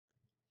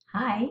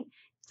Hi,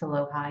 it's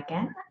Aloha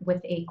again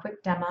with a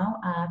quick demo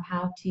of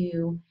how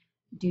to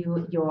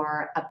do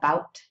your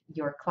About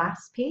Your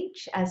Class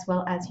page as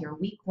well as your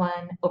Week 1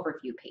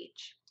 overview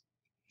page.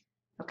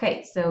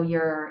 Okay, so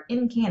you're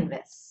in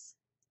Canvas.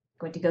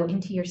 Going to go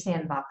into your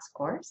Sandbox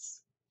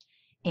course,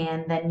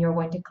 and then you're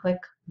going to click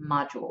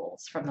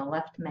Modules from the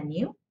left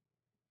menu.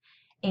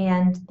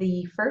 And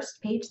the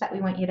first page that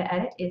we want you to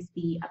edit is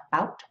the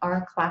About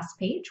Our Class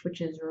page,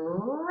 which is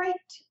right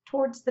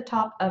towards the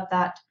top of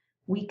that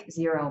Week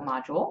 0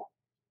 module.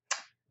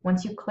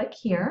 Once you click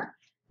here,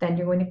 then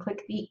you're going to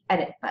click the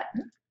Edit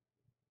button.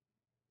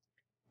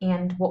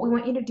 And what we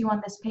want you to do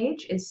on this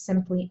page is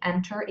simply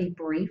enter a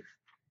brief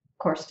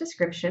course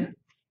description.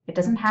 It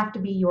doesn't have to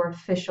be your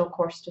official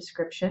course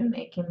description.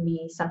 It can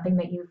be something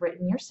that you've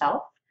written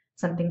yourself,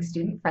 something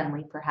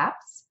student-friendly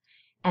perhaps.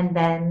 And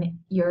then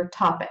your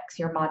topics,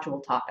 your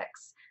module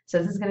topics. So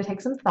this is going to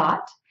take some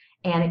thought,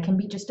 and it can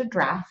be just a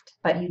draft,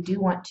 but you do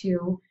want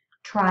to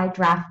try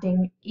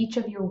drafting each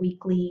of your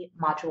weekly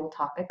module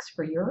topics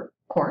for your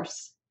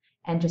course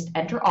and just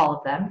enter all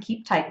of them.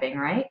 Keep typing,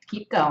 right?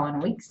 Keep going.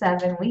 Week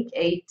 7, week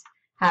 8,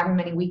 however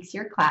many weeks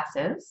your class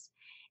is.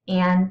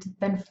 And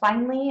then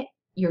finally,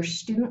 your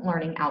student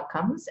learning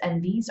outcomes,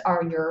 and these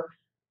are your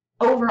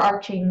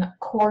overarching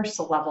course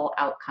level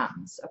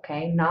outcomes,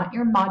 okay? Not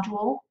your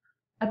module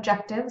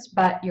objectives,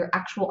 but your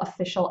actual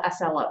official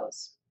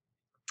SLOs.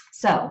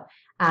 So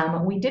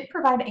we did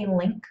provide a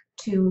link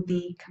to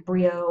the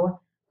Cabrillo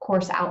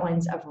course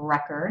outlines of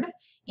record,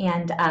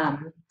 and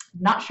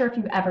not sure if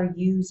you've ever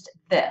used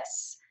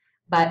this,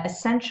 but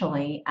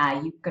essentially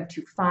you're going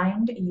to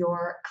find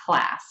your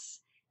class,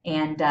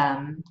 and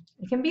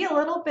it can be a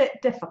little bit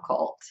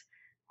difficult.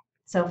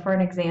 So for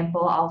an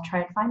example, I'll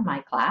try and find my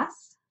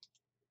class.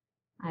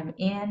 I'm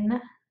in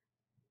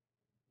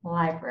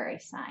Library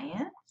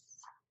Science,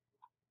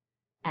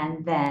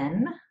 and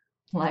then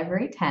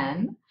Library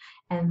 10,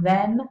 and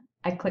then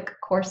I click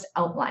Course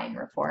Outline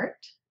Report,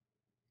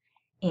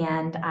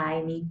 and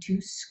I need to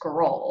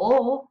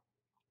scroll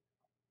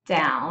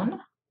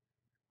down.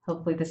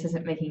 Hopefully this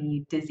isn't making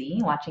you dizzy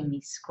watching me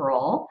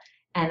scroll,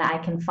 and I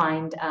can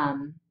find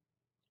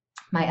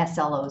my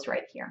SLOs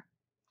right here.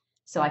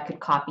 So I could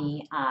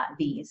copy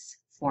these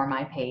for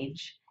my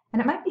page,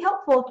 and it might be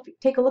helpful to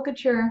take a look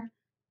at your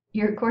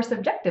course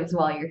objectives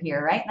while you're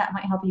here, right? That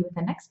might help you with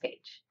the next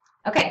page.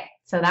 Okay,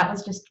 so that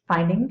was just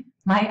finding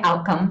my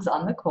outcomes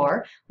on the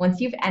core.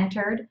 Once you've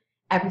entered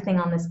everything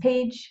on this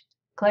page,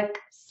 click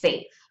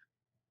Save.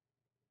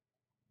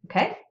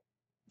 Okay,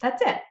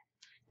 that's it.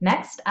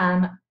 Next,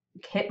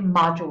 hit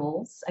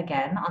Modules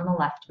again on the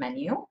left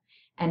menu.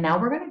 And now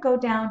we're going to go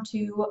down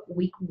to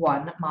Week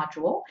 1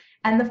 module.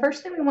 And the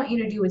first thing we want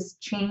you to do is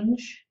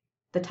change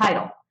the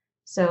title.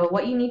 So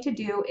what you need to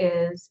do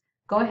is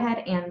go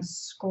ahead and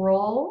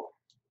scroll,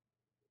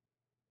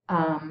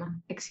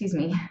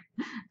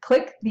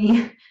 click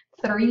the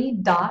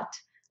 3-dot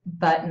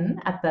button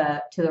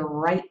to the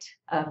right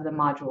of the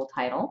module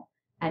title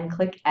and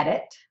click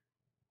Edit,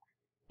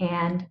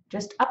 and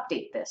just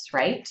update this,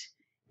 right,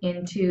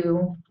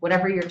 into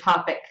whatever your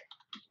topic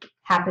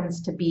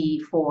happens to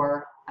be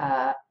for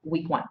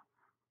Week 1,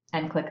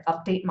 and click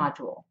Update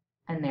Module,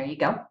 and there you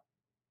go.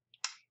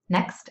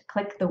 Next,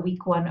 click the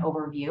Week 1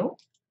 Overview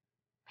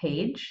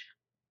page,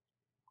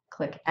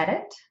 click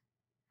Edit,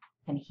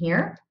 and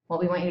here what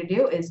we want you to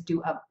do is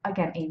do,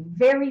 again, a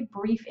very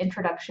brief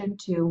introduction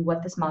to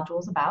what this module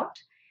is about,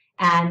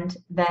 and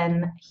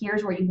then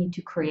here's where you need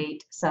to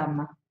create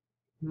some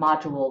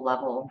module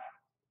level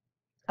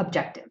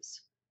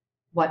objectives,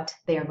 what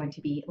they are going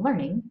to be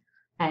learning,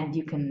 and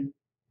you can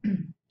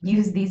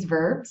use these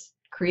verbs,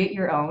 create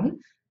your own,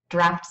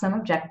 draft some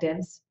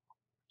objectives.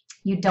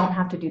 You don't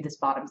have to do this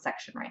bottom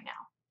section right now,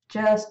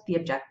 just the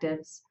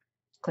objectives.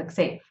 Click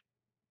Save.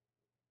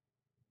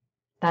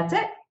 That's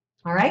it.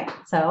 All right,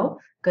 so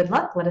good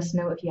luck. Let us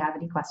know if you have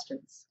any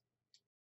questions.